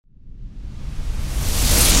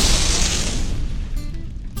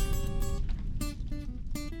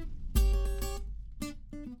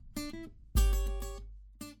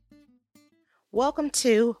Welcome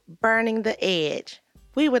to Burning the Edge.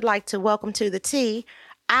 We would like to welcome to the T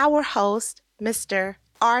our host, Mr.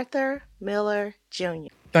 Arthur Miller Jr.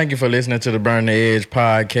 Thank you for listening to the Burn the Edge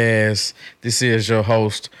podcast. This is your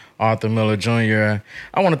host, Arthur Miller Jr.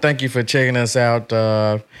 I want to thank you for checking us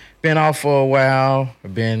out. Been off for a while.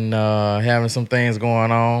 Been having some things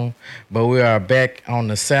going on, but we are back on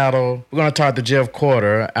the saddle. We're going to talk to Jeff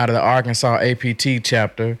Quarter out of the Arkansas APT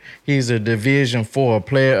chapter. He's a Division IV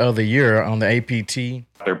Player of the Year on the APT.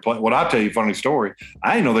 They're playing. Well, I'll tell you a funny story.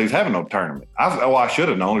 I didn't know they was having no tournament. I should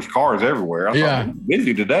have known. There's cars everywhere. I thought they were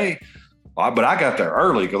busy today. But I got there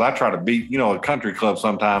early because I try to beat, a country club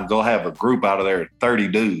sometimes they'll have a group out of there, 30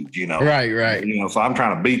 dudes, Right. So I'm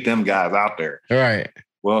trying to beat them guys out there. Right.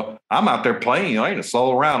 Well, I'm out there playing, I ain't a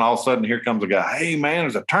solo around. All of a sudden, here comes a guy. Hey, man,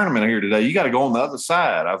 there's a tournament here today. You got to go on the other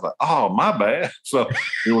side. I was like, oh, my bad. So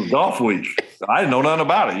it was golf week. I didn't know nothing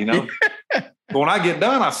about it, But when I get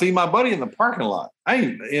done, I see my buddy in the parking lot.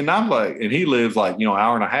 And I'm like, and he lives like, an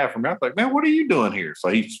hour and a half from me. I was like, man, what are you doing here? So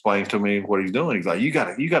he explains to me what he's doing. He's like, you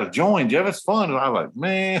gotta join, Jeff. It's fun. And I was like,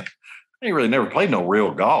 man, I ain't really never played no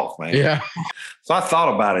real golf, man. Yeah. So I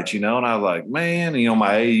thought about it, and I was like, man,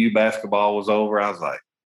 my AAU basketball was over. I was like,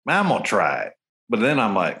 man, I'm gonna try it. But then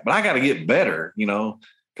I'm like, but I got to get better, because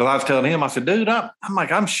I was telling him, I said, dude,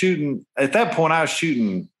 I'm shooting. At that point, I was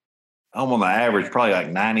shooting. I'm on the average, probably like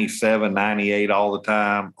 97, 98 all the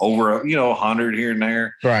time, over, 100 here and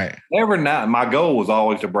there. Right. Every night, my goal was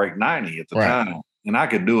always to break 90 at the time. And I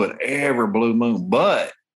could do it every blue moon.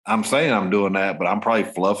 But I'm saying I'm doing that, but I'm probably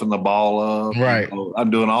fluffing the ball up. Right. I'm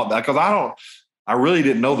doing all that because I really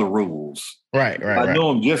didn't know the rules. Right. I knew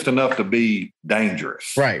them just enough to be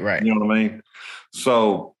dangerous. Right. You know what I mean?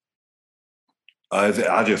 So I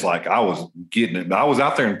was getting it. I was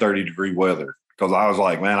out there in 30-degree weather. Because I was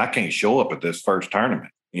like, man, I can't show up at this first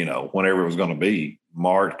tournament, whenever it was going to be.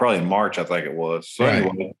 Probably in March, I think it was. So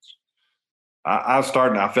anyway, I was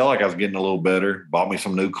starting, I felt like I was getting a little better, bought me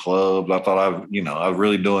some new clubs. I thought I was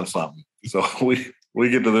really doing something. So we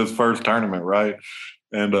get to this first tournament, right?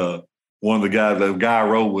 And one of the guy I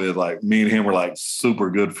rode with, like me and him were like super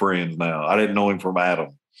good friends now. I didn't know him from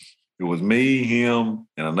Adam. It was me, him,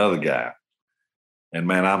 and another guy. And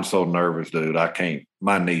man, I'm so nervous, dude. I can't.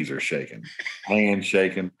 My knees are shaking, hands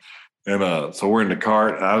shaking. And so we're in the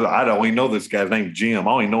cart. I don't even know this guy's name, Jim.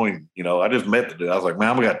 I only know him. I just met the dude. I was like, man,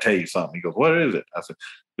 I'm gonna tell you something. He goes, what is it? I said,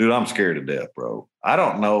 dude, I'm scared to death, bro. I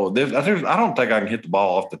don't know this. I don't think I can hit the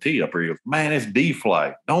ball off the tee up here. He goes, man, it's D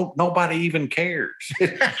flight. Nobody even cares.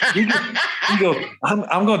 he goes,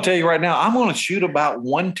 I'm gonna tell you right now. I'm gonna shoot about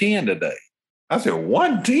 110 today. I said,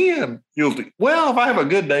 110? He goes, well, if I have a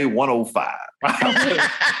good day, 105.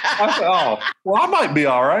 I said, oh, well, I might be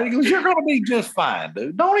all right. He goes, you're going to be just fine,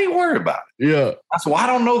 dude. Don't even worry about it. Yeah. I said, well, I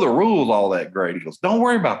don't know the rules all that great. He goes, don't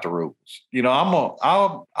worry about the rules.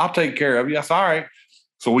 I'll take care of you. I said, all right.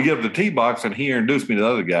 So we get up to the tee box, and he introduced me to the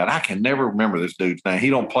other guy. And I can never remember this dude's name. He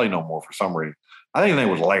don't play no more for some reason. I think his name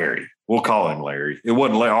was Larry. We'll call him Larry. It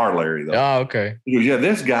wasn't our Larry, though. Oh, okay. He goes, yeah,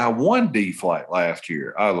 this guy won D flight last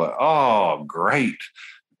year. I was like, oh, great.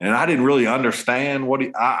 And I didn't really understand what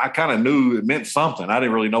I kind of knew it meant something. I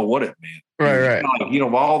didn't really know what it meant. Right.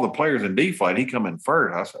 Of all the players in D flight, he come in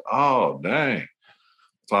first. I said, oh, dang.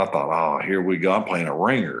 So I thought, oh, here we go. I'm playing a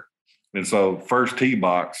ringer. And so first tee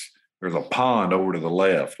box, there's a pond over to the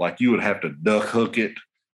left. Like you would have to duck hook it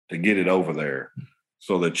to get it over there.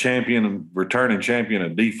 So the returning champion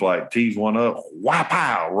of D flight tees one up,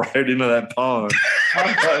 wow, right into that pond. I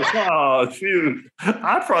was like, oh, shoot.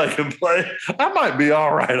 I probably can play. I might be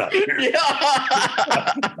all right out here. Yeah.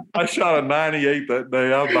 I shot a 98 that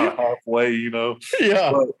day. I was about halfway,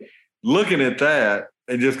 Yeah. But looking at that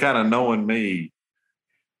and just kind of knowing me,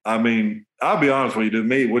 I mean, I'll be honest with you, to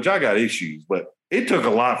me, which I got issues, but it took a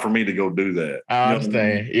lot for me to go do that. I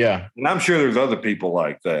understand. Yeah. And I'm sure there's other people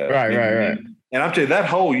like that. Right. And I'm telling you, that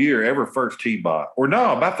whole year, every first tee box,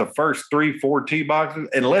 about the first 3-4 tee boxes,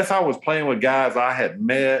 unless I was playing with guys I had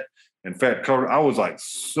met, in fact, I was like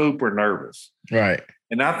super nervous. Right.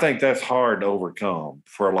 And I think that's hard to overcome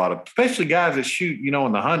for a lot of, especially guys that shoot, in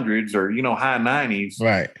the hundreds or, high 90s.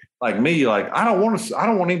 Right. Like me, I don't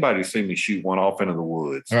want anybody to see me shoot one off into the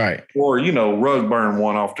woods. Right. Or, rug burn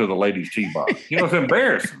one off to the ladies' tee box. It's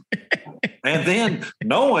embarrassing. And then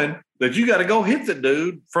knowing that you got to go hit the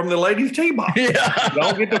dude from the ladies' tee box. Yeah. You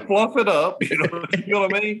don't get to fluff it up. You know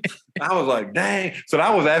what I mean? I was like, dang. So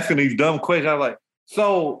I was asking these dumb questions. I was like,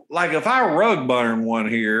 so like if I rug burn one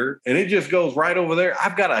here and it just goes right over there,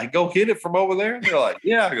 I've got to go hit it from over there? And they're like,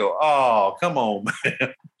 yeah. I go, oh, come on,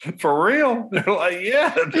 man. For real? They're like,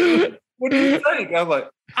 yeah, dude. what do you think? I was like,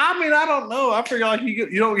 I mean, I don't know. I figure like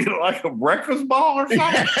you don't get like a breakfast ball or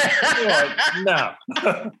something. Like,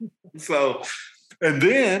 no. So, and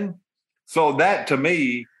then, so that to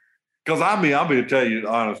me, because I'm going to tell you the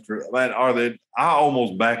honest truth, man, I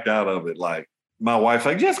almost backed out of it. Like, my wife's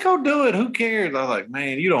like, just go do it. Who cares? I was like,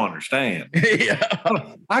 man, you don't understand. Yeah.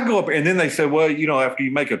 I go up, and then they said, well, after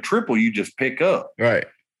you make a triple, you just pick up. Right.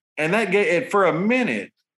 And that gave it for a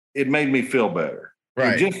minute, it made me feel better.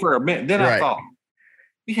 Right. And just for a minute. Then I thought,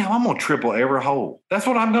 yeah, I'm going to triple every hole. That's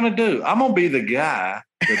what I'm going to do. I'm going to be the guy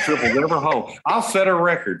that triples every hole. I'll set a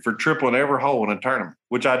record for tripling every hole in a tournament,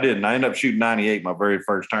 which I did. And I ended up shooting 98 my very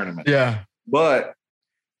first tournament. Yeah. But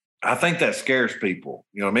I think that scares people.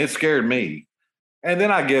 It scared me. And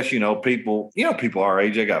then I guess, people our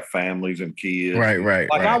age, they got families and kids. Right.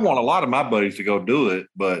 I want a lot of my buddies to go do it,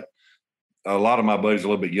 but a lot of my buddies are a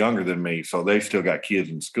little bit younger than me, so they still got kids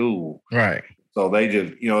in school. Right. So they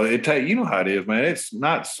just, how it is, man. It's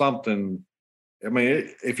not something. I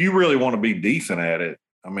mean, if you really want to be decent at it,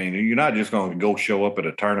 I mean, you're not just going to go show up at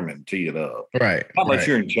a tournament and tee it up. Right. Unless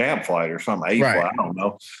you're in champ flight or something, flight, I don't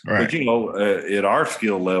know. Right. But, at our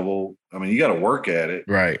skill level, I mean, you got to work at it.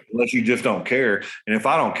 Right. Unless you just don't care. And if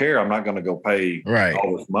I don't care, I'm not going to go pay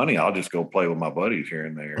all this money. I'll just go play with my buddies here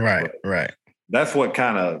and there. Right. Right. That's what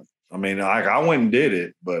kind of, I mean, I went and did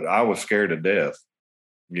it, but I was scared to death,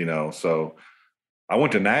 so I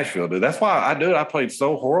went to Nashville, dude. That's why I played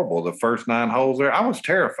so horrible the first 9 holes there. I was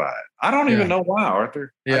terrified. I don't even know why,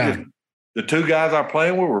 Arthur. Yeah. The 2 guys I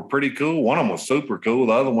played with were pretty cool. One of them was super cool.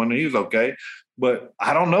 The other one, he was okay. But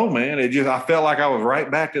I don't know, man. I felt like I was right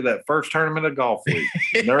back to that first tournament of golf week.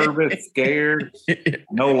 Nervous, scared.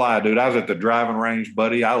 No lie, dude. I was at the driving range,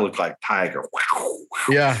 buddy. I looked like Tiger.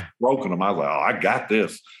 Yeah. Stroking them. I was like, oh, I got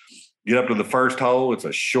this. Get up to the first hole. It's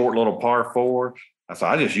a short little par 4.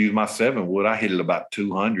 I just used my 7 wood. I hit it about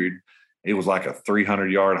 200. It was like a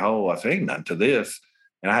 300-yard hole. I said, ain't nothing to this.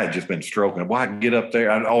 And I had just been stroking. Well, I can get up there.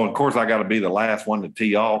 And of course, I got to be the last one to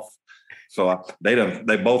tee off. So they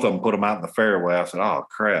both of them put them out in the fairway. I said, oh,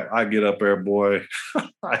 crap. I get up there, boy.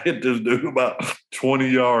 I hit this dude about 20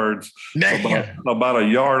 yards, about a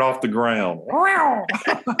yard off the ground. I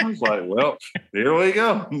was like, well, here we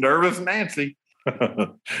go. Nervous Nancy.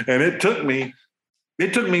 And it took me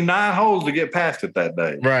 9 holes to get past it that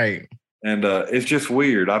day. Right. And it's just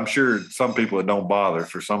weird. I'm sure some people it don't bother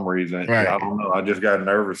for some reason. Right. I don't know. I just got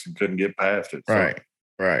nervous and couldn't get past it. So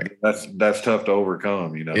right. That's tough to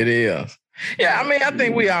overcome, It is. Yeah, I mean, I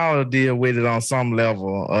think we all deal with it on some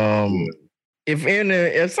level.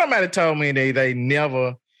 If somebody told me that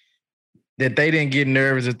they didn't get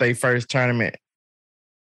nervous at their first tournament,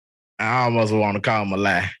 I almost want to call them a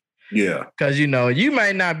lie. Yeah. Because, you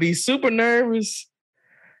might not be super nervous,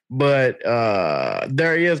 but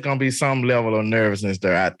there is going to be some level of nervousness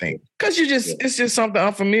there, I think. Because it's just something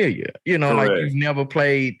unfamiliar, Correct. Like you've never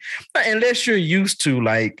played, unless you're used to,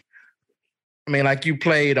 like you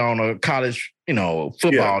played on a college,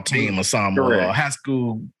 football team or something, or a high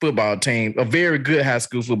school football team, a very good high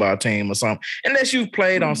school football team or something. Unless you've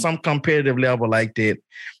played on some competitive level like that,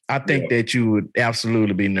 I think that you would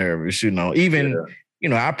absolutely be nervous, Even,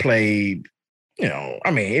 I played,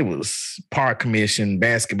 it was park commission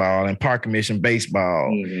basketball and park commission baseball,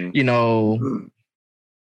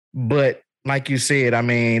 but like you said,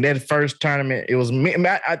 that first tournament, it was me.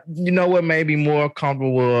 What made me more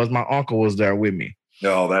comfortable was my uncle was there with me.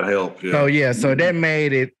 Oh, that helped. Yeah. So that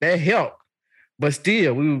helped. But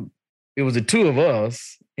still, it was the 2 of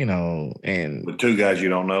us, and with 2 guys you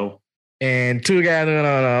don't know. And 2 guys we don't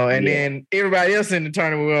know. And then everybody else in the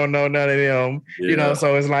tournament, we don't know none of them,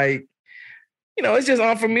 so it's like, it's just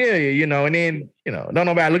unfamiliar, and then, don't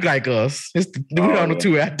nobody look like us. We don't know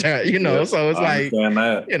 2 out there, so it's like, and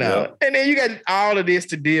then you got all of this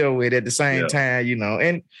to deal with at the same time,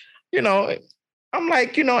 and, I'm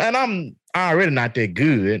like, and I'm already not that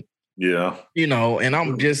good. Yeah. And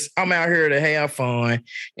I'm out here to have fun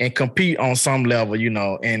and compete on some level,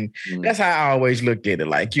 and that's how I always look at it.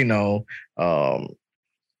 Like, I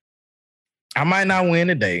might not win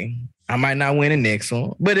today. I might not win the next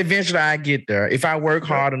one, but eventually I get there. If I work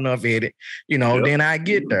hard enough at it, then I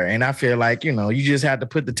get there. And I feel like, you just have to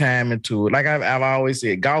put the time into it. Like I've always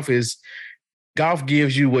said, golf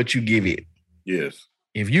gives you what you give it. Yes.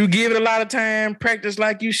 If you give it a lot of time, practice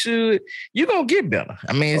like you should, you're going to get better.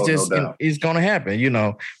 It's going to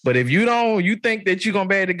happen, But if you think that you're going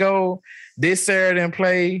to be able to go this Saturday and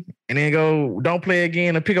play and then don't play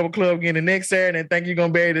again and pick up a club again the next Saturday and think you're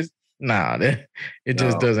going to be able to, it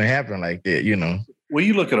just doesn't happen like that, Well,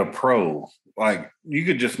 you look at a pro, like you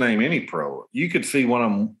could just name any pro. You could see one of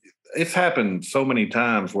them. It's happened so many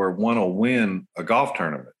times where one will win a golf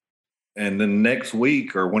tournament and then next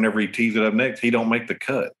week or whenever he tees it up next, he don't make the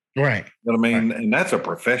cut. Right. You know what I mean? Right. And that's a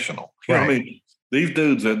professional. You know what I mean? These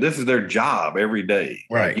dudes, this is their job every day.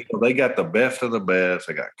 Right. Like, they got the best of the best.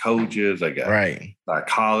 They got coaches. They got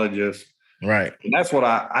psychologists. Right. And that's what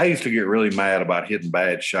I used to get really mad about, hitting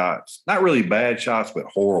bad shots. Not really bad shots, but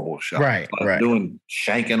horrible shots. Right. Like doing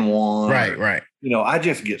shanking one. Right. I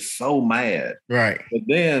just get so mad. Right. But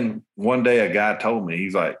then one day a guy told me,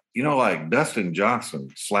 he's like, like Dustin Johnson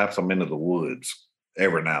slaps them into the woods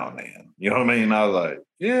every now and then. You know what I mean? I was like,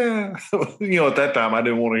 yeah. At that time I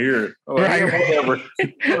didn't want to hear it. Like, whatever.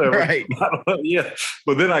 Right. Yeah.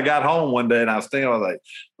 But then I got home one day and I was thinking, I was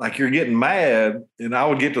like you're getting mad. And I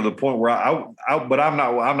would get to the point where but I'm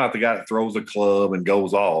not the guy that throws a club and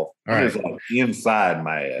goes off. I'm just like inside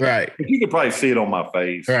mad. Right. But you could probably see it on my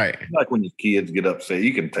face. Right. Like when your kids get upset,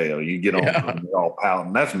 you can tell. You get on and they're all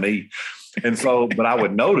pouting. That's me. And so, but I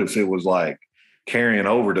would notice it was like carrying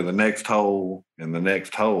over to the next hole and the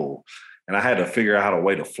next hole. And I had to figure out a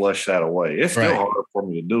way to flush that away. It's still hard for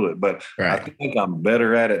me to do it, but I think I'm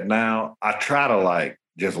better at it now. I try to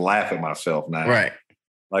just laugh at myself now. Right.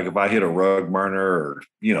 Like if I hit a rug burner or,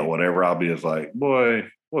 whatever, I'll be just like, boy,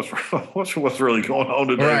 what's really going on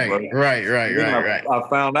today? Right. I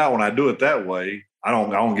found out when I do it that way, I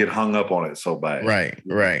don't get hung up on it so bad. Right.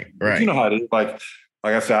 But you know how it is. Like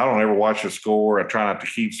I said, I don't ever watch the score. I try not to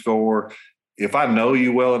keep score. If I know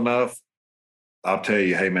you well enough, I'll tell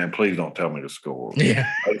you, hey, man, please don't tell me the score.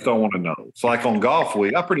 Yeah. I just don't want to know. It's like on Golf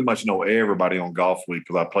Week. I pretty much know everybody on Golf Week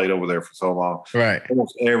because I played over there for so long. Right.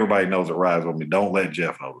 Almost everybody knows it rides with me. Don't let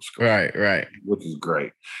Jeff know the score. Right. Which is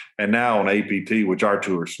great. And now on APT, which our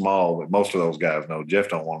two are small, but most of those guys know, Jeff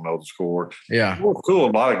don't want to know the score. Yeah. Well, cool.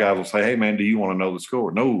 A lot of guys will say, hey, man, do you want to know the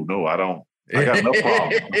score? No, I don't. I got no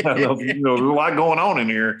problem. There's a lot going on in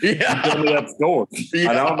here. Yeah. Tell me that score. Yeah.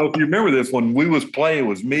 I don't know if you remember this. When we was playing, it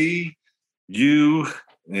was me, you,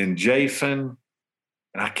 and Jason,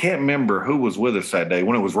 and I can't remember who was with us that day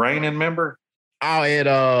when it was raining. Remember? Oh,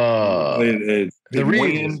 the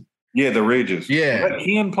Ridges. Yeah, the Ridges. Yeah. Was that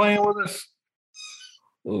Ken playing with us?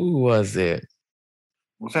 Who was it?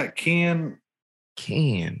 Was that Ken?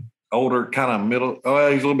 Older, kind of middle. Oh,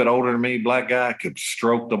 he's a little bit older than me. Black guy, could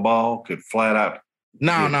stroke the ball, could flat out.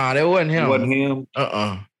 No, that wasn't him. It wasn't him.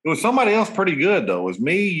 It was somebody else pretty good though. It was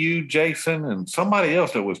me, you, Jason, and somebody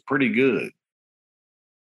else that was pretty good.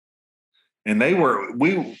 And me,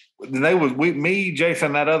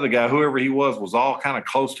 Jason, that other guy, whoever he was all kind of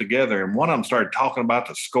close together. And one of them started talking about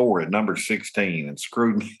the score at number 16 and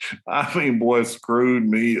screwed me. I mean, boy, screwed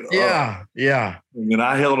me up. Yeah. And then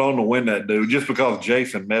I held on to win that dude just because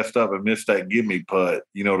Jason messed up and missed that gimme putt,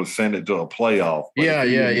 to send it to a playoff. But yeah.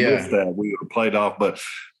 Missed that, we would have played off. But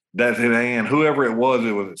that's it. And whoever it was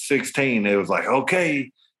at 16. It was like,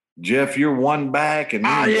 okay, Jeff, you're one back. And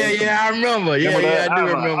I remember. Yeah, I do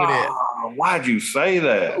remember that. Why'd you say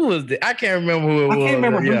that? Who was that? I can't remember who it was. I can't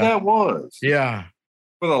remember who that was. Yeah.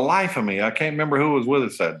 For the life of me, I can't remember who was with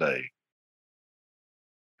us that day.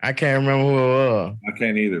 I can't remember who it was. I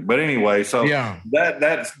can't either. But anyway, so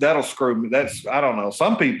that'll screw me. I don't know.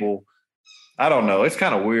 Some people, I don't know. It's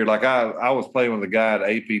kind of weird. Like I was playing with a guy at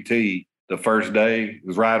APT the first day. He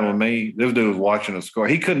was riding with me. This dude was watching the score.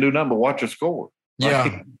 He couldn't do nothing but watch the score.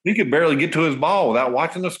 Like, he could barely get to his ball without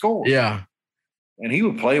watching the score. Yeah. And he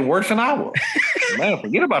would play worse than I was. Man,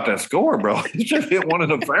 forget about that score, bro. He just hit one in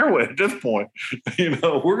the fairway at this point.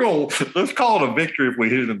 Let's call it a victory if we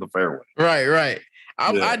hit it in the fairway. Right.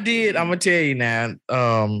 I did. I'm going to tell you now.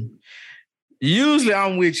 Usually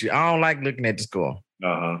I'm with you. I don't like looking at the score.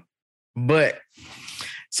 Uh-huh. But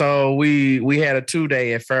so we had a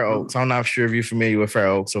 2-day at Fair Oaks. I'm not sure if you're familiar with Fair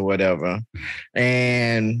Oaks or whatever.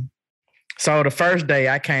 And so the first day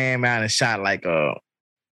I came out and shot like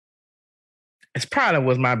it's probably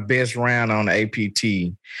was my best round on the APT.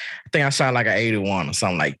 I think I shot like an 81 or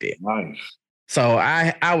something like that. Nice. So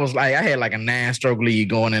I was like, I had like a 9-stroke lead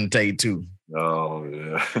going into day 2. Oh,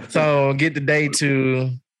 yeah. So get to day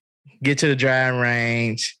 2, get to the driving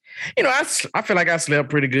range. I feel like I slept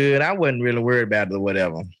pretty good. I wasn't really worried about it or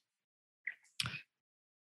whatever.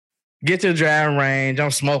 Get to the driving range.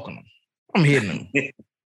 I'm smoking them. I'm hitting them.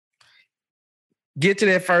 Get to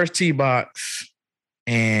that first tee box,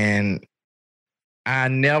 and I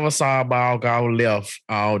never saw a ball go left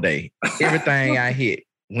all day. Everything I hit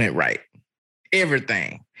went right.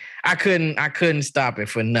 Everything. I couldn't stop it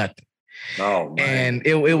for nothing. Oh, man. And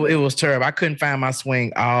it was terrible. I couldn't find my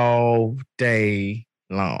swing all day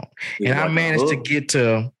long. And I managed to get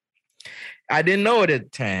to, I didn't know it at the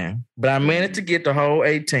time, but I managed to get to hole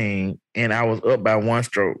 18, and I was up by 1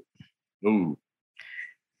 stroke. Ooh.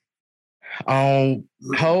 On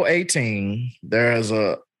hole 18, there's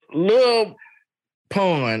a little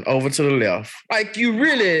pond over to the left. Like you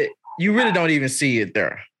really don't even see it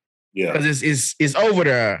there. Yeah. Because it's over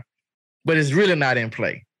there, but it's really not in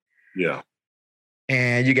play. Yeah.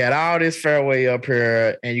 And you got all this fairway up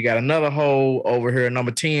here, and you got another hole over here.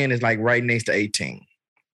 Number 10 is like right next to 18.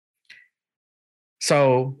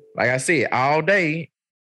 So, like I said, all day,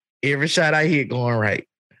 every shot I hit going right.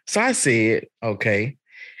 So I said, okay,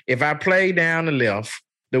 if I play down the left,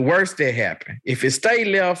 the worst that happen. If it stay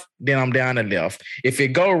left, then I'm down the left. If it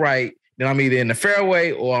go right, then I'm either in the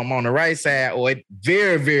fairway or I'm on the right side, or it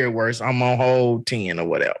very, very worse, I'm on hole 10 or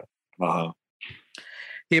whatever. Uh-huh.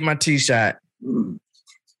 Hit my tee shot.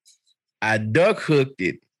 I duck hooked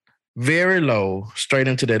it very low, straight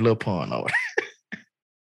into that little pond over there.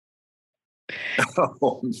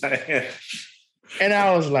 Oh, man. And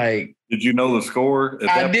I was like, did you know the score?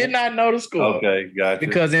 I did not know the score. Okay, gotcha.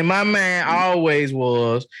 Because in my mind, always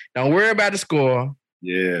was, don't worry about the score.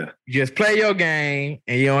 Yeah. Just play your game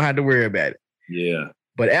and you don't have to worry about it. Yeah.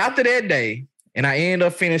 But after that day, and I ended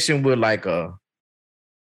up finishing with like I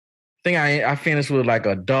finished with like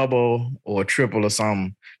a double or a triple or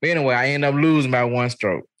something. But anyway, I ended up losing by one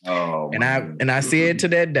stroke. Oh, and I said to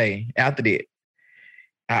that day, after that,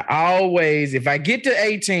 I always, if I get to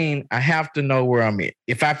 18, I have to know where I'm at.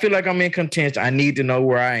 If I feel like I'm in contention, I need to know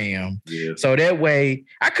where I am. Yeah. So that way,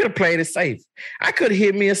 I could have played it safe. I could have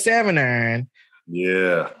hit me a 7-iron.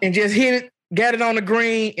 Yeah. And just hit it, got it on the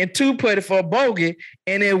green, and 2-putted for a bogey.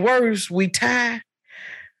 And at worst, we tie.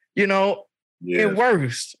 You know, at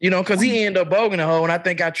worst, you know, because he ended up bogeying the hole, and I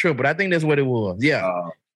think I tripled. I think that's what it was. Yeah.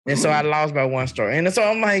 And so I lost by one stroke. And so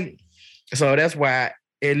I'm like, so that's why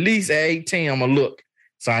at least at 18, I'm going to look.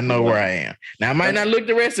 So I know where I am. Now, I might not look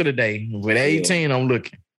the rest of the day, but at 18, I'm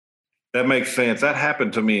looking. That makes sense. That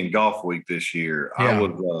happened to me in Golf Week this year.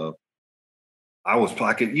 Yeah. I was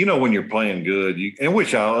like, you know, when you're playing good,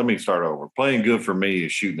 let me start over. Playing good for me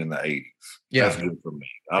is shooting in the 80s. Yeah. That's good for me.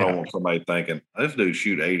 I don't want somebody thinking, this dude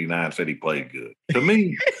shoot 89, said he played good. To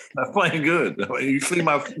me, that's playing good. You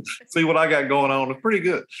see what I got going on. It's pretty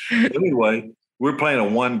good. Anyway, we're playing a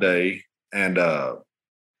one day, and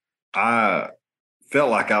I felt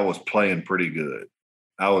like I was playing pretty good.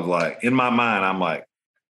 I was like, in my mind, I'm like,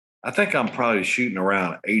 I think I'm probably shooting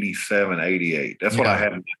around 87, 88. That's what I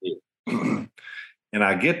had in my head. And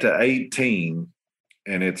I get to 18,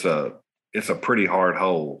 and it's a pretty hard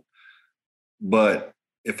hole. But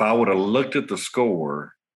if I would have looked at the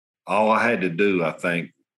score, all I had to do, I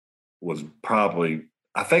think, was probably,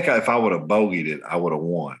 if I would have bogeyed it, I would have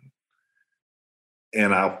won.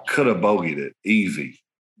 And I could have bogeyed it easy,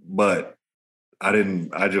 but I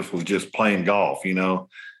didn't. I was just playing golf, you know,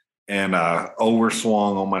 and I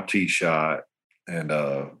overswung on my tee shot, and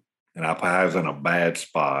I was in a bad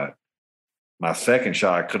spot. My second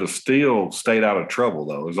shot could have still stayed out of trouble,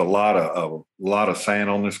 though. There's a lot of sand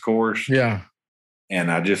on this course. Yeah, and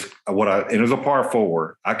it was a par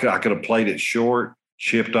 4. I could have played it short,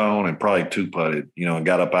 chipped on, and probably 2-putted, you know, and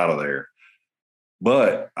got up out of there.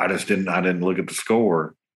 But I didn't look at the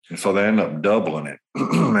score. And so they ended up doubling it.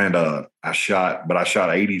 And I shot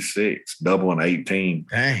 86, doubling 18.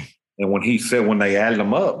 Dang. And when they added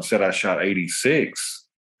them up and said I shot 86,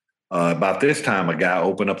 about this time a guy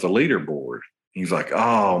opened up the leaderboard. He's like,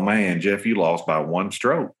 oh man, Jeff, you lost by one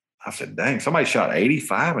stroke. I said, dang, somebody shot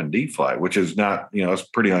 85 in D-flight, which is not, you know, it's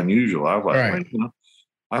pretty unusual. I was like, right. You know.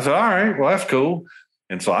 I said, all right, well, that's cool.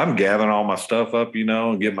 And so I'm gathering all my stuff up, you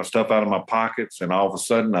know, and getting my stuff out of my pockets. And all of a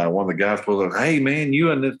sudden, one of the guys pulls up, hey, man,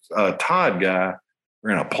 you and this Todd guy are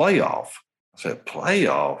in a playoff. I said,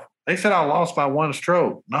 playoff? They said I lost by one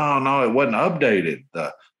stroke. No, it wasn't updated.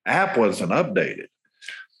 The app wasn't updated.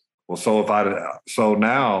 Well, so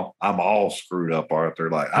now I'm all screwed up, Arthur.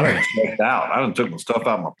 Like I done checked out. I done took my stuff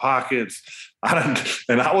out of my pockets.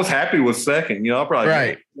 And I was happy with second. You know, I probably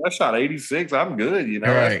I shot 86. I'm good. You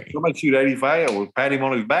know, right. Somebody shoot 85. I would pat him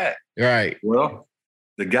on his back. Right. Well,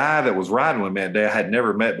 the guy that was riding with me that day, I had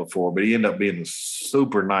never met before, but he ended up being a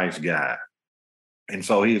super nice guy. And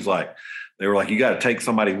so he was like, they were like, you got to take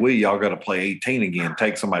somebody with you. Y'all got to play 18 again.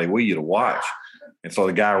 Take somebody with you to watch. And so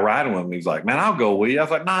the guy riding with me, he's like, man, I'll go with you. I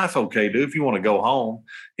was like, nah, it's okay, dude, if you want to go home.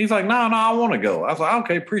 He's like, no, I want to go. I was like,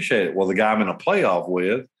 okay, appreciate it. Well, the guy I'm in a playoff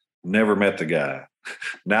with, never met the guy.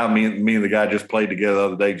 Now me and the guy just played together the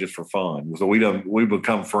other day just for fun. So we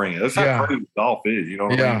become friends. That's how crazy golf is, you know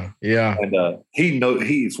what I mean? Yeah. And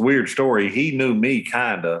it's a weird story. He knew me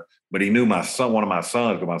kind of, but he knew my son, one of my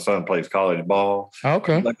sons, because my son plays college ball.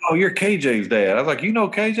 Okay. He's like, oh, you're KJ's dad. I was like, you know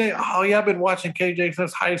KJ? Oh, yeah, I've been watching KJ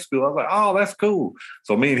since high school. I was like, oh, that's cool.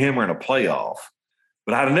 So me and him were in a playoff.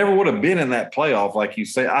 But I never would have been in that playoff, like you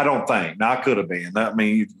say. I don't think. Now, I could have been. I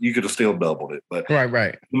mean, you could have still doubled it. But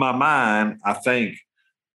right. In my mind, I think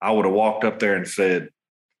I would have walked up there and said,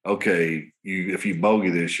 okay, if you bogey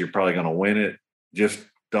this, you're probably going to win it. Just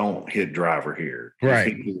don't hit driver here.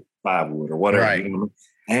 Right. Hit 5-wood or whatever. Right. You know?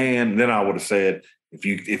 And then I would have said, if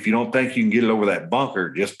you don't think you can get it over that bunker,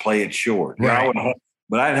 just play it short. Right.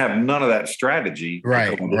 But I didn't have none of that strategy.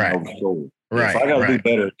 Right. Right. So I got to do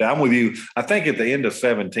better. I'm with you. I think at the end of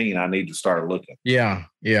 17, I need to start looking. Yeah.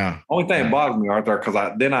 Only thing that bothers me, Arthur, because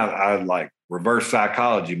I like reverse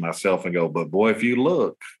psychology myself and go, but boy, if you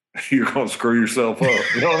look, you're going to screw yourself up.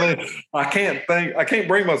 You know what I mean? I can't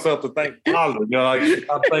bring myself to think positive. You know, like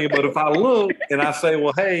I'm thinking, but if I look and I say,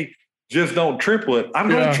 well, hey, just don't triple it, I'm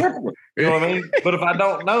going to triple it. You know what I mean? But if I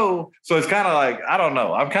don't know, so it's kind of like, I don't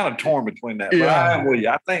know. I'm kind of torn between that. But I am with you.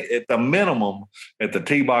 I think at the minimum, at the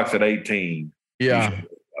tee box at 18. Yeah.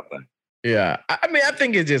 Yeah. I mean, I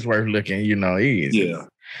think it's just worth looking, you know. Yeah.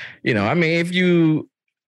 You know, I mean, if you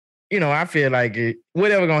know, I feel like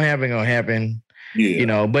whatever going to happen. Yeah. You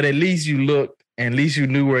know, but at least you looked, and at least you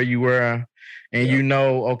knew where you were, and you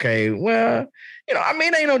know, okay, well, you know, I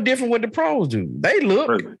mean, it ain't no different what the pros do. They look.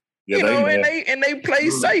 Perfect. Yeah, you know, and they play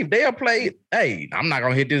safe. They'll play, hey, I'm not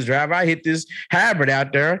going to hit this driver. I hit this hybrid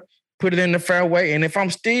out there, put it in the fairway. And if I'm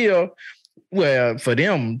still, well, for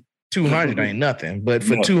them, 200 ain't nothing. But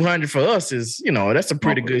for 200 for us is, you know, that's a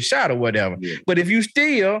pretty good shot or whatever. Yeah. But if you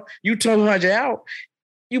 200 out,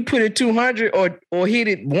 you put it 200 or hit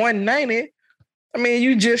it 190, I mean,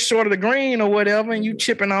 you just short of the green or whatever, and you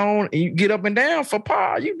chipping on and you get up and down for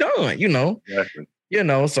par, you done, you know. Exactly. You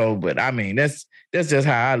know, so, but I mean, that's just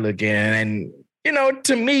how I look at it. And, you know,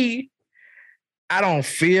 to me, I don't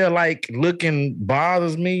feel like looking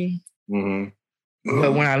bothers me. Mm-hmm.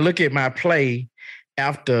 But when I look at my play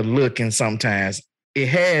after looking sometimes,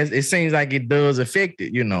 it seems like it does affect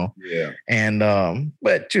it, you know. Yeah. And,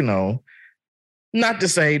 but, you know, not to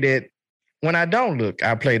say that when I don't look,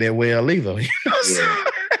 I play that well either. You know? Yeah.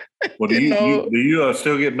 Well, do you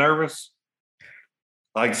still get nervous?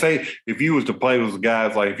 Like, say, if you was to play with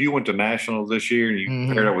guys, like if you went to nationals this year and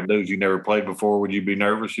you paired up with dudes you never played before, would you be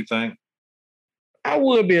nervous, you think? I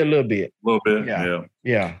would be a little bit. A little bit,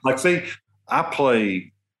 yeah. Like, see, I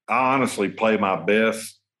honestly play my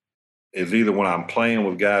best is either when I'm playing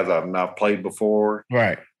with guys I've not played before.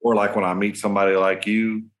 Right. Or like when I meet somebody like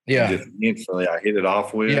you. Yeah. Just instantly I hit it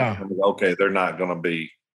off with. Yeah. Okay, they're not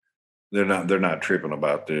tripping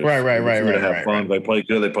about this. Right. They have fun. They play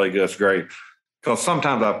good. That's great. Because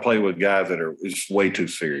sometimes I play with guys that are just way too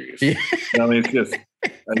serious. Yeah. You know, I mean,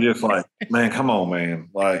 I'm just like, man, come on, man.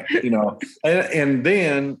 Like, you know, and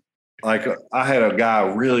then like I had a guy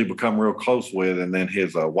I really become real close with, and then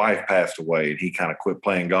his wife passed away, and he kind of quit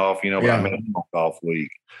playing golf, you know, but I met him on Golf Week,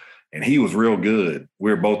 and he was real good. We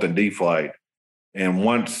were both in D-Flight. And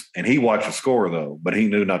he watched the score though, but he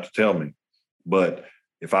knew not to tell me. But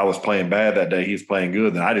if I was playing bad that day, he's playing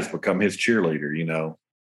good, then I just become his cheerleader, you know.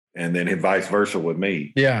 And then vice versa with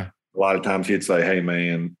me. Yeah. A lot of times he'd say, hey,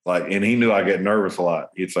 man, like, and he knew I get nervous a lot.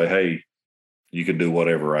 He'd say, hey, you can do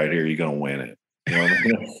whatever right here. You're going to win it. You know what I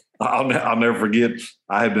mean? I'll never forget.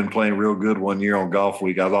 I had been playing real good one year on Golf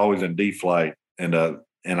Week. I was always in D-Flight, and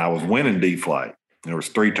I was winning D-Flight. There was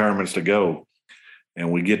 3 tournaments to go,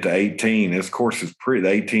 and we get to 18. This course is the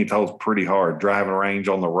 18th hole's pretty hard. Driving range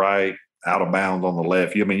on the right, out of bounds on the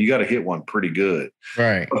left. I mean, you got to hit one pretty good.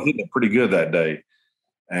 Right. I hit it pretty good that day.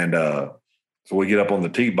 And so we get up on the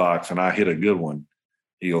tee box, and I hit a good one.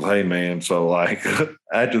 He goes, hey, man, so like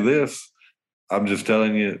after this, I'm just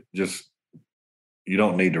telling you, you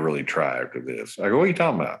don't need to really try after this. I go, what are you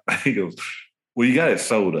talking about? He goes, well, you got it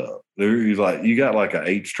sewed up. He's like, you got like an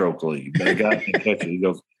 8-stroke lead. That guy can catch it. He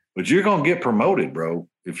goes, but you're going to get promoted, bro,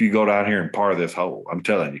 if you go down here and par this hole. I'm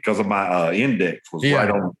telling you, because of my index was right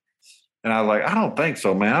on. And I was like, I don't think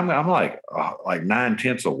so, man. I'm like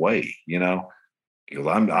 9/10 away, you know. He goes,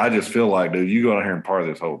 I just feel like, dude, you go down here and par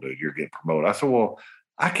this hole, dude, you're getting promoted. I said, well,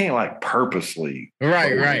 I can't like purposely.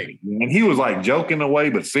 Right. And he was like joking away,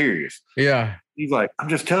 but serious. Yeah. He's like, I'm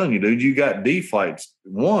just telling you, dude, you got D-Flights.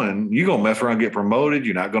 One, you're going to mess around and get promoted.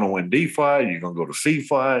 You're not going to win D-Flight. You're going to go to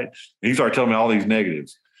C-Flight. And he started telling me all these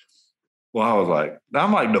negatives. Well, I was like,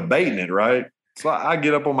 I'm like debating it, right? So I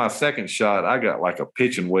get up on my second shot. I got like a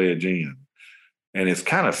pitching wedge in, and it's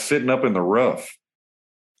kind of sitting up in the rough.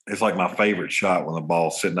 It's like my favorite shot when the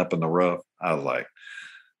ball's sitting up in the rough. I was like,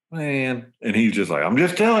 man. And he's just like, I'm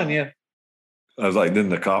just telling you. I was like, then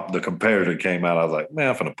the competitor came out. I was like, man,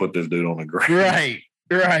 I'm going to put this dude on the green. Right.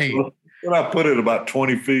 When I put it about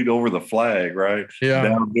 20 feet over the flag, right? Yeah.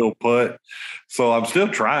 Downhill putt. So I'm still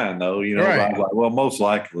trying though, you know. Right. I was like, well, most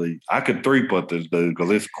likely I could 3-putt this dude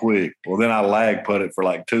because it's quick. Well, then I lag put it for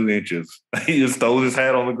like 2 inches. He just throws his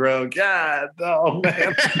hat on the ground. God, oh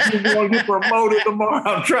man, you're going to get promoted tomorrow.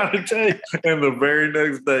 I'm trying to tell you. And the very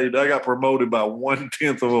next day, I got promoted by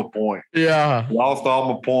 1/10 of a point. Yeah. Lost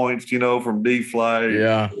all my points, you know, from D flag.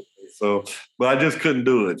 Yeah. So, but I just couldn't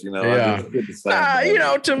do it, you know. Yeah. I just couldn't stand You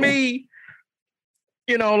know, to me,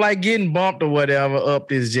 you know, like getting bumped or whatever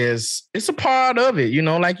up is just, it's a part of it, you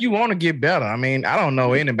know, like you want to get better. I mean, I don't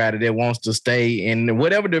know anybody that wants to stay in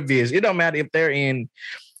whatever division. It don't matter if they're in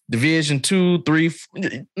Division 2, 3,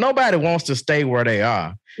 nobody wants to stay where they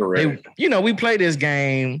are. Correct. You know, we play this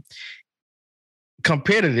game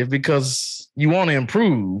competitive because you want to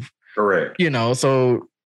improve. Correct. You know, so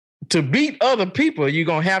to beat other people, you're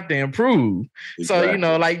going to have to improve. Exactly. So, you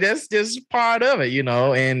know, like that's just part of it, you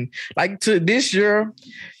know, and like to this year,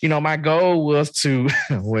 you know, my goal was to,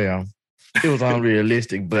 well, it was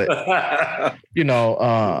unrealistic, but, you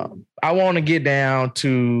know, I want to get down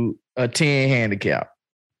to a 10 handicap.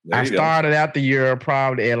 I started out the year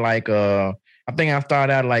probably at like I think I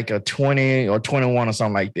started out like a 20 or 21 or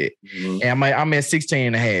something like that. Mm-hmm. And I'm at 16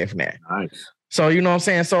 and a half now. Nice. So, you know what I'm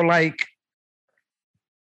saying? So like,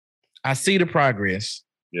 I see the progress.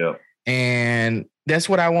 Yeah. And that's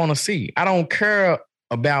what I want to see. I don't care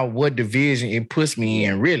about what division it puts me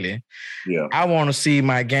in, really. Yeah. I want to see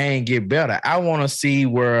my game get better. I want to see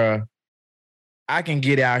where I can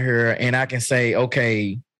get out here and I can say,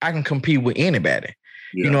 okay, I can compete with anybody.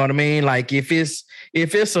 Yeah. You know what I mean? Like if it's a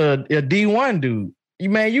D1 dude,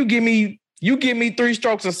 you give me 3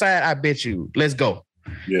 strokes aside, I bet you. Let's go.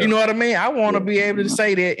 Yeah. You know what I mean? I want to be able to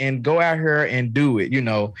say that and go out here and do it, you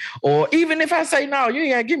know. Or even if I say, no, you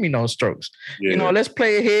ain't got to give me no strokes. Yeah. You know, let's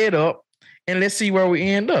play a head up and let's see where we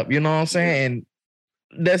end up. You know what I'm saying?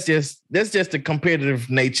 And that's just the competitive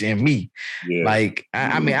nature in me. Yeah. Like,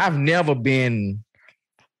 I mean, I've never been,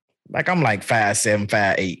 like, I'm like 5'7",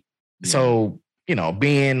 5'8". So, you know,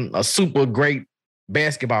 being a super great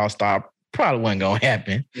basketball star probably wasn't going to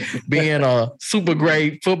happen. Being a super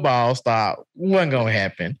great football star wasn't going to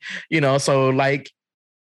happen. You know, so like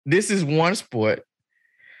this is one sport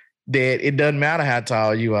that it doesn't matter how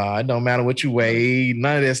tall you are. It don't matter what you weigh,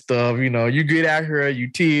 none of that stuff. You know, you get out here, you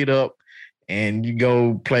tee it up and you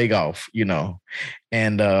go play golf, you know.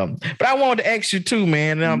 And, but I wanted to ask you too,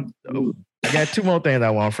 man. I got 2 more things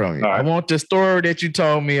I want from you. Right. I want the story that you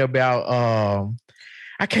told me about,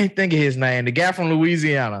 I can't think of his name, the guy from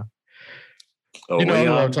Louisiana. Oh, you know Leon?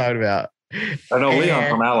 Who I'm talking about. I know Leon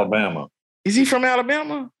from Alabama. Is he from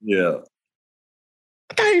Alabama? Yeah.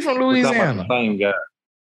 I thought he's from Louisiana. The same guy.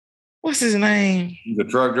 What's his name? He's a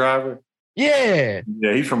truck driver? Yeah.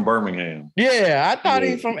 Yeah, he's from Birmingham. Yeah, I thought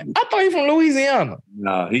he's from Louisiana.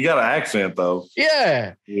 Nah, he got an accent though.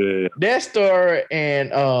 Yeah. Yeah. That story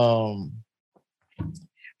and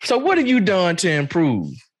so what have you done to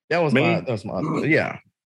improve? That was my yeah.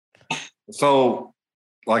 So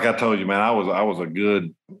like I told you, man, I was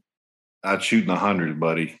I'd shoot in the hundreds,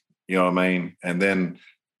 buddy. You know what I mean? And then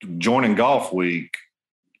joining Golf Week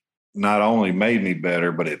not only made me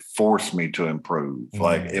better, but it forced me to improve. Mm-hmm.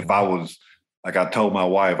 Like if I was, like I told my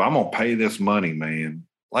wife, I'm going to pay this money, man.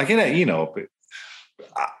 Like it ain't, you know,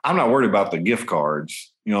 I'm not worried about the gift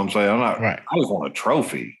cards. You know what I'm saying? I just want a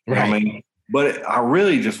trophy. You know what I mean? But I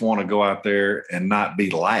really just want to go out there and not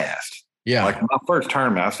be last. Yeah. Like my first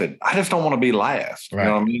tournament, I said, I just don't want to be last. Right. You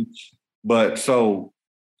know what I mean? But so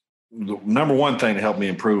the number one thing to help me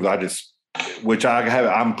improve,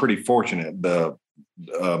 I'm pretty fortunate.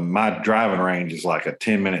 My driving range is like a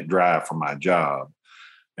 10-minute drive from my job.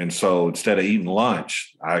 And so instead of eating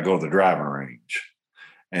lunch, I go to the driving range.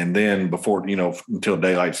 And then before, you know, until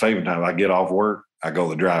daylight saving time, I get off work, I go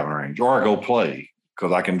to the driving range or I go play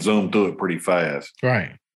because I can zoom through it pretty fast.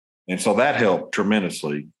 Right. And so that helped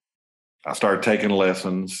tremendously. I started taking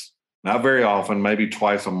lessons, not very often, maybe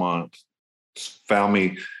twice a month. Found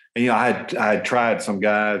me, and you know, I had tried some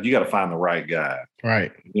guys. You got to find the right guy,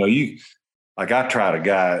 right? You know, I tried a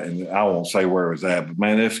guy, and I won't say where it was at, but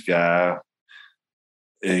man, this guy,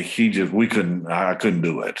 I couldn't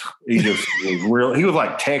do it. He just was real. He was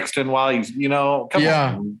like texting while he's, you know, come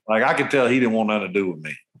on, like I could tell he didn't want nothing to do with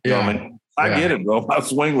me. You know what I mean? I get it, bro. My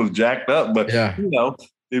swing was jacked up, but you know.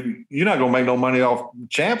 If you're not going to make no money off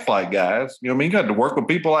champ flight guys, you know what I mean? You got to work with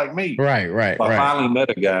people like me. Right. I finally met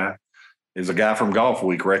a guy. Is a guy from Golf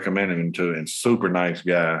Week recommended him to, and super nice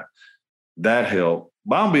guy. That helped.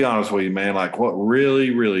 But I'll be honest with you, man, like what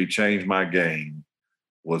really, really changed my game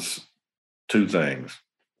was 2 things.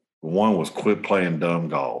 One was quit playing dumb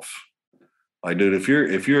golf. Like, dude, if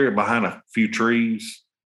you're behind a few trees,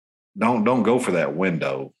 don't go for that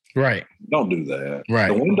window. Right. Don't do that. Right.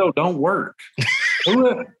 The window don't work.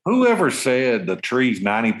 Whoever said the tree's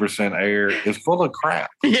 90% air is full of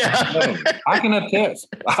crap. Yeah. I can attest.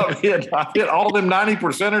 I've hit all them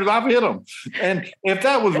 90%ers. I've hit them. And if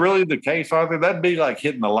that was really the case, Arthur, that'd be like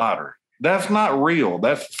hitting the lottery. That's not real.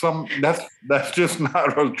 That's just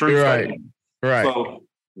not a true statement. Right. So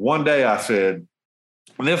one day I said,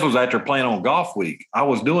 and this was after playing on Golf Week, I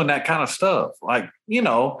was doing that kind of stuff. Like, you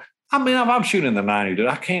know, I mean, if I'm shooting the 90, dude,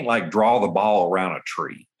 I can't like draw the ball around a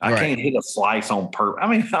tree. I can't hit a slice on purpose. I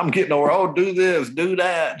mean, I'm getting over, oh, do this, do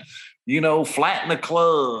that. You know, flatten the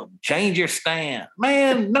club, change your stand.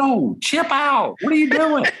 Man, no, chip out. What are you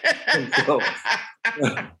doing? So,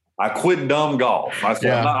 I quit dumb golf. I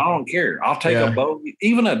said, no, I don't care. I'll take a bogey,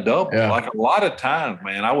 even a double. Like a lot of times,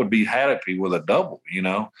 man, I would be happy with a double, you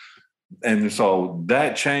know? And so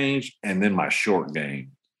that changed. And then my short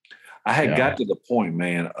game. I had got to the point,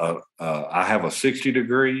 man, I have a 60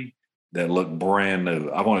 degree that looked brand new.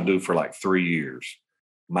 I want to do for like 3 years.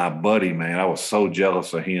 My buddy, man, I was so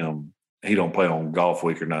jealous of him. He don't play on Golf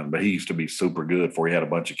Week or nothing, but he used to be super good before he had a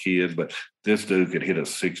bunch of kids. But this dude could hit a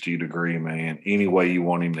 60 degree, man, any way you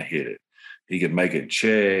want him to hit it. He could make it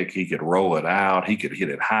check. He could roll it out. He could hit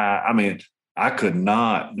it high. I mean, I could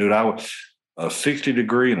not, dude. I would a 60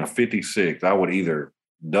 degree and a 56. I would either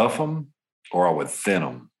duff them or I would thin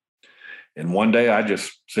them. And one day I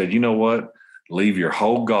just said, you know what? Leave your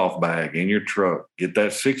whole golf bag in your truck, get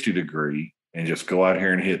that 60 degree, and just go out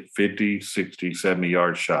here and hit 50, 60,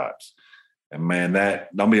 70-yard shots. And, man,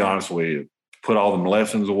 that, don't be honest with you, put all them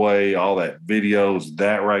lessons away, all that videos,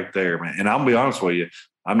 that right there, man. And I'll be honest with you,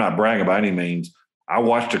 I'm not bragging by any means. I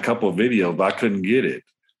watched a couple of videos, but I couldn't get it.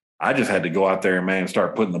 I just had to go out there and, man,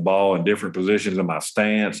 start putting the ball in different positions in my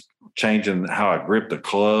stance, changing how I grip the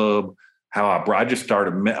club, I just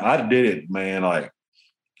started, I did it, man, like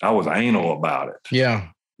I was anal about it. Yeah.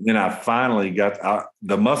 Then I finally got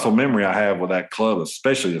the muscle memory I have with that club,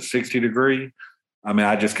 especially the 60 degree. I mean,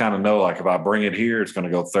 I just kind of know, like, if I bring it here, it's going to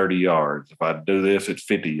go 30 yards. If I do this, it's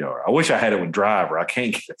 50 yards. I wish I had it with driver. I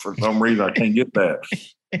can't get it for some reason. I can't get that.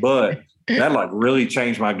 But that, like, really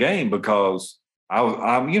changed my game because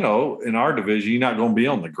I'm, you know, in our division, you're not going to be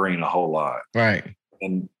on the green a whole lot. Right.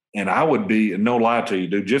 And I would be, and no lie to you,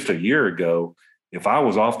 dude, just a year ago, if I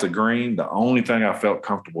was off the green, the only thing I felt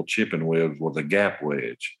comfortable chipping with was a gap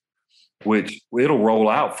wedge, which it'll roll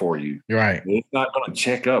out for you. Right. It's not going to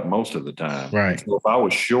check up most of the time. Right. So if I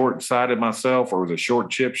was short-sighted myself or was a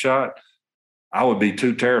short chip shot, I would be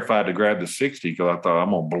too terrified to grab the 60 because I thought I'm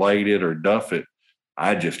going to blade it or duff it.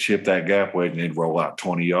 I'd just chip that gap wedge and it'd roll out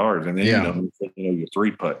 20 yards. And then, you know, you're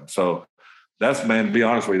three-putting. So that's, man, to be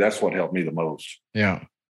honest with you, that's what helped me the most. Yeah.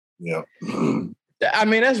 Yeah. I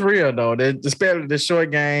mean, that's real though. Especially the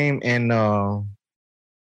short game, and I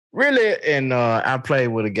played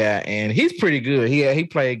with a guy, and he's pretty good. He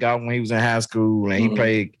played golf when he was in high school, and he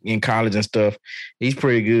played in college and stuff. He's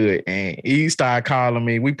pretty good, and he started calling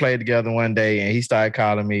me. We played together one day, and he started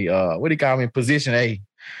calling me. What do you call me? Position A,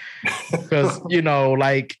 because you know,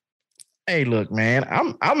 like, hey, look, man,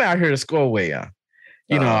 I'm out here to score well.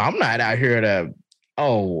 You know, I'm not out here to.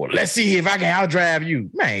 Oh, let's see if I can outdrive you.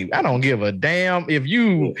 Man, I don't give a damn. If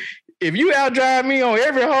you outdrive me on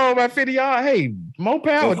every hole by 50 yards, hey, more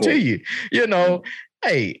power to you. You know,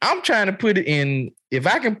 hey, I'm trying to put it in. If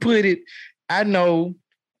I can put it, I know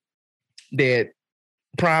that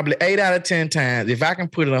probably 8 out of 10 times, if I can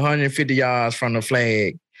put it 150 yards from the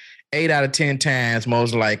flag, 8 out of 10 times,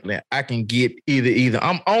 most likely, I can get either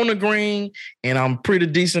I'm on the green and I'm pretty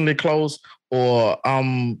decently close, or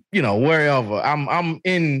you know, wherever. I'm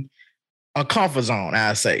in a comfort zone,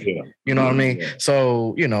 I say. Yeah. You know what I mean? Yeah.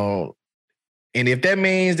 So, you know, and if that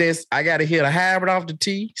means that I got to hit a hybrid off the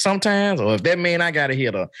tee sometimes, or if that means I got to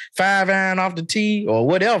hit a 5-iron off the tee or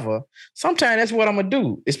whatever, sometimes that's what I'm going to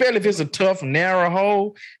do, especially if it's a tough, narrow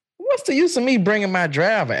hole. What's the use of me bringing my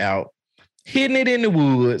driver out, hitting it in the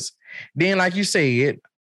woods? Then, like you said,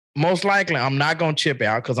 most likely I'm not going to chip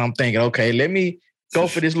out because I'm thinking, okay, let me go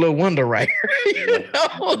for this little window right here. You know?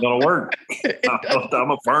 It's going to work.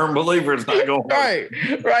 I'm a firm believer it's not going to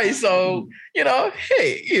work. Right. So, you know,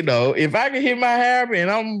 hey, you know, if I can hit my hybrid and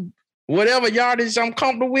I'm whatever yardage I'm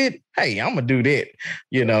comfortable with, hey, I'm going to do that.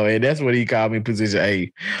 You know, and that's what he called me position A.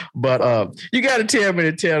 But you got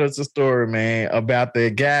to tell us a story, man, about the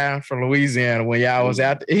guy from Louisiana when y'all was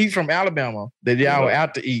out. He's from Alabama, that y'all were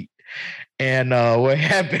out to eat. And what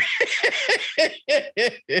happened?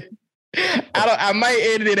 I might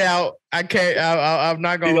edit it out. I can't. I'm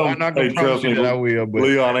not gonna. I'm not gonna promise you that I will. But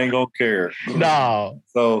Leon ain't gonna care. No.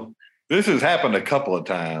 So this has happened a couple of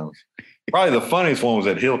times. Probably the funniest one was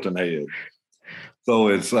at Hilton Head. So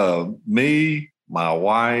it's me, my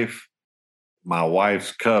wife's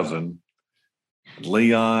cousin,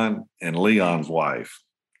 Leon, and Leon's wife.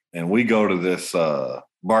 And we go to this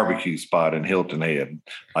barbecue spot in Hilton Head,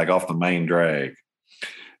 like off the main drag.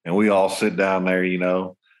 And we all sit down there, you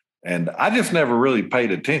know. And I just never really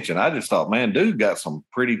paid attention. I just thought, man, dude got some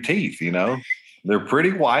pretty teeth, you know. They're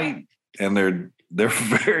pretty white and they're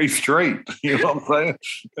very straight. You know what I'm saying?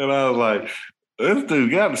 And I was like, this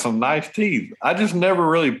dude got some nice teeth. I just never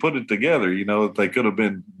really put it together, you know, that they could have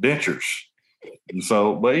been dentures. And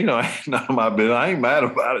so, but you know, ain't none of my business. I ain't mad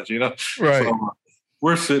about it, you know. Right. So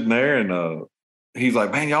we're sitting there and he's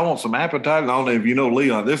like, man, y'all want some appetizers? I don't know if you know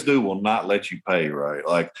Leon, this dude will not let you pay, right?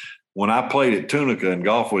 Like when I played at Tunica in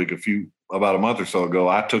Golf Week about a month or so ago,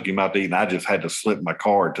 I took him out to eat and I just had to slip my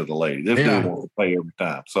card to the lady. This dude wants to pay every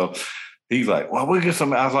time. So he's like, well, we'll get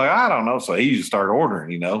some. I was like, I don't know. So he just started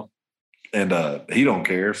ordering, you know, and he don't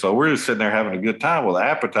care. So we're just sitting there having a good time. Well, the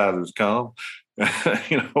appetizers come,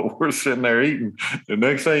 you know, we're sitting there eating. The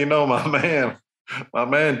next thing you know, my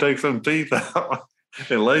man takes some teeth out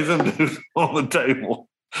and lays them dudes on the table.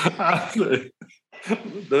 I said,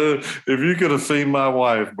 dude, if you could have seen my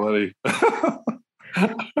wife, buddy,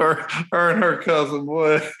 her and her cousin,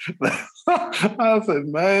 boy, I said,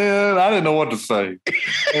 man, I didn't know what to say.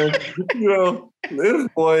 And, you know, this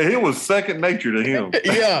boy, it was second nature to him.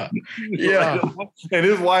 Yeah. Yeah. And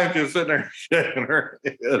his wife just sitting there shaking her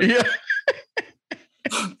head. Yeah.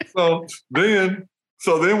 So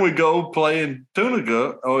then we go play in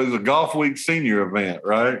Tunica. Oh, it was a Golf Week senior event,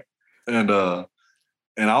 right? And the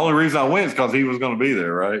only reason I went is because he was going to be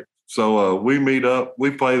there, right? So we meet up.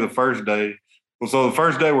 We play the first day. So the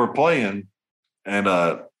first day we're playing, and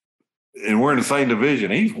we're in the same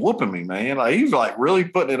division. He's whooping me, man. Like he's like really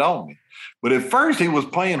putting it on me. But at first he was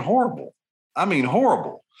playing horrible. I mean,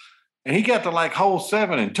 horrible. And he got to like hole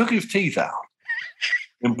 7 and took his teeth out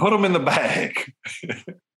and put them in the bag.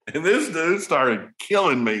 And this dude started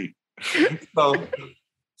killing me.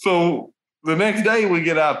 So the next day we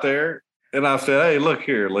get out there and I said, hey, look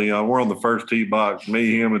here, Leon, we're on the first tee box,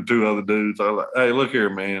 me, him, and 2 other dudes. I was like, hey, look here,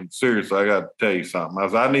 man. Seriously, I got to tell you something. I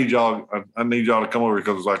said, I need y'all to come over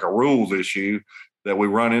because it's like a rules issue that we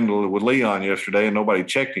run into with Leon yesterday and nobody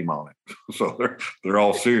checked him on it. So they're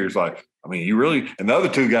all serious. Like, I mean, you really, and the other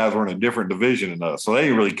 2 guys were in a different division than us. So they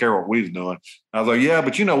didn't really care what we was doing. I was like, yeah,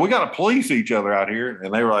 but you know, we got to police each other out here.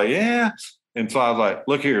 And they were like, yeah. And so I was like,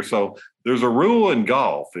 look here. So there's a rule in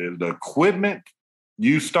golf is the equipment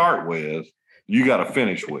you start with, you got to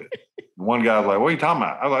finish with. One guy's like, what are you talking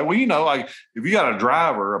about? I was like, well, you know, like if you got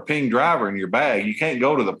a ping driver in your bag, you can't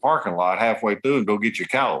go to the parking lot halfway through and go get your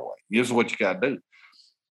Callaway. This is what you got to do.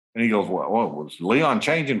 And he goes, well, what was Leon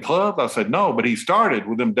changing clubs? I said, no, but he started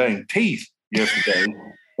with them dang teeth yesterday.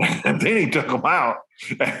 And then he took them out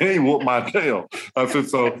and he whooped my tail. I said,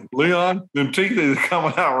 so Leon, them teeth is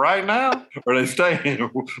coming out right now or they staying?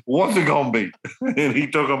 What's it going to be? And he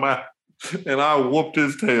took them out. And I whooped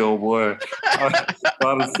his tail, boy.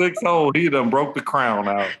 By the 6th hole, he done broke the crown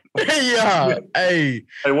out. Yeah. Hey,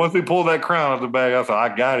 once he pulled that crown out the bag, I said,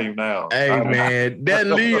 I got him now. Hey, man, that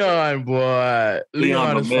Leon, boy.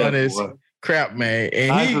 Leon is fun as crap, man. And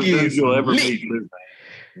nicest he dude you'll ever lit. meet, man.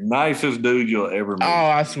 Nicest dude you'll ever meet. Oh,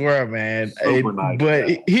 I swear, man. Super nice. But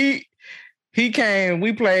he came,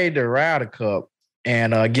 we played the Ryder Cup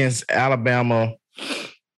and against Alabama.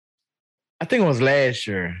 I think it was last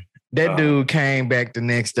year. That dude came back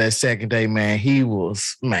that second day, man. He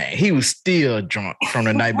was still drunk from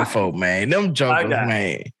the night before, man. Them jokers,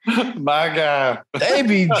 man. My God. They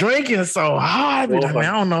be drinking so hard. Man, I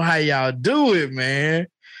don't know how y'all do it, man.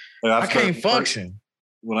 I can't function.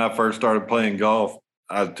 When I first started playing golf,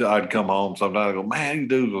 I'd come home sometimes and go, man, these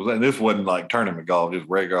dudes was, and this wasn't like tournament golf, just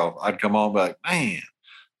regular golf. I'd come home and be like, man,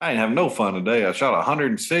 I ain't have no fun today. I shot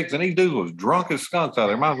 106 and these dudes was drunk as skunks out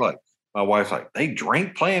there. I was like, my wife's like, they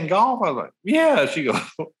drink playing golf? I was like, yeah. She goes,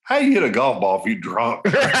 how you hit a golf ball if you drunk?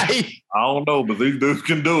 Right. I don't know, but these dudes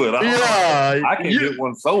can do it. I can hit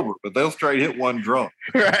one sober, but they'll straight hit one drunk.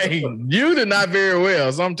 Right. You do not very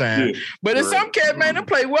well sometimes. Yeah, but in some cats, man, they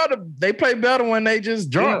play well. They play better when they just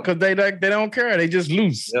drunk because they don't care. They just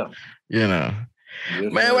loose. Yeah. You know.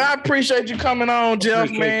 Yes, man, well, I appreciate you coming on,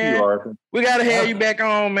 Jeff, man. We got to have you back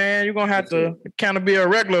on, man. You're going to have to kind of be a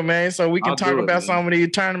regular, man, so we can talk about some of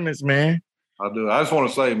these tournaments, man. I'll do it. I just want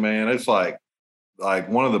to say, man, it's like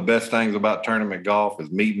one of the best things about tournament golf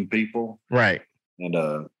is meeting people. Right.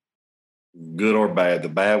 And good or bad. The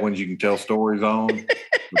bad ones you can tell stories on.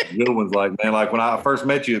 The good ones, like, man, like when I first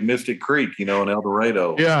met you at Mystic Creek, you know, in El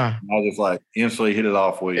Dorado. Yeah. I just like instantly hit it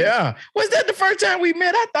off with you. Yeah. Was that the first time we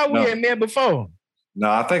met? I thought we had met before. No,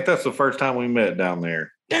 I think that's the first time we met down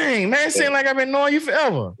there. Dang, man, it seemed like I've been knowing you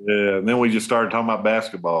forever. Yeah, and then we just started talking about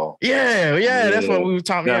basketball. Yeah, that's what we were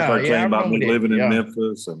talking about. Started Yeah, saying about me living in yeah.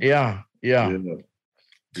 Memphis. And, yeah.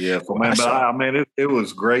 So, man, but it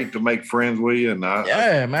was great to make friends with you. And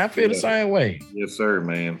man, I feel the same way. Yes, sir,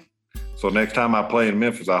 man. So next time I play in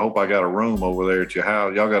Memphis, I hope I got a room over there at your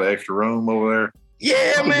house. Y'all got an extra room over there?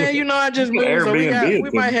 Yeah, man. You know, I just moved, so we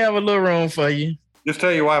might have a little room for you. Just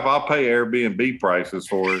tell your wife I'll pay Airbnb prices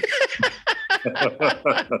for it.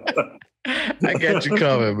 I got you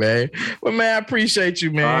covered, man. Well, man, I appreciate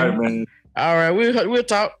you, man. All right, man. All right, we'll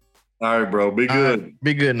talk. All right, bro. Be good. Right,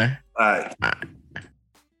 be good now. All right.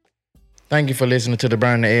 Thank you for listening to the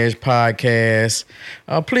Burn the Edge podcast.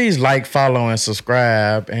 Please like, follow, and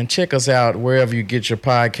subscribe, and check us out wherever you get your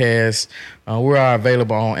podcasts. We are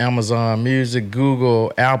available on Amazon Music,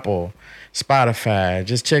 Google, Apple, Spotify.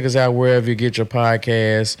 Just check us out wherever you get your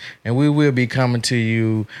podcasts, and we will be coming to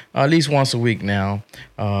you at least once a week now.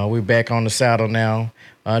 We're back on the saddle now.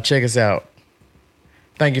 Check us out.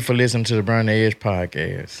 Thank you for listening to the Burn the Edge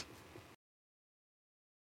podcast.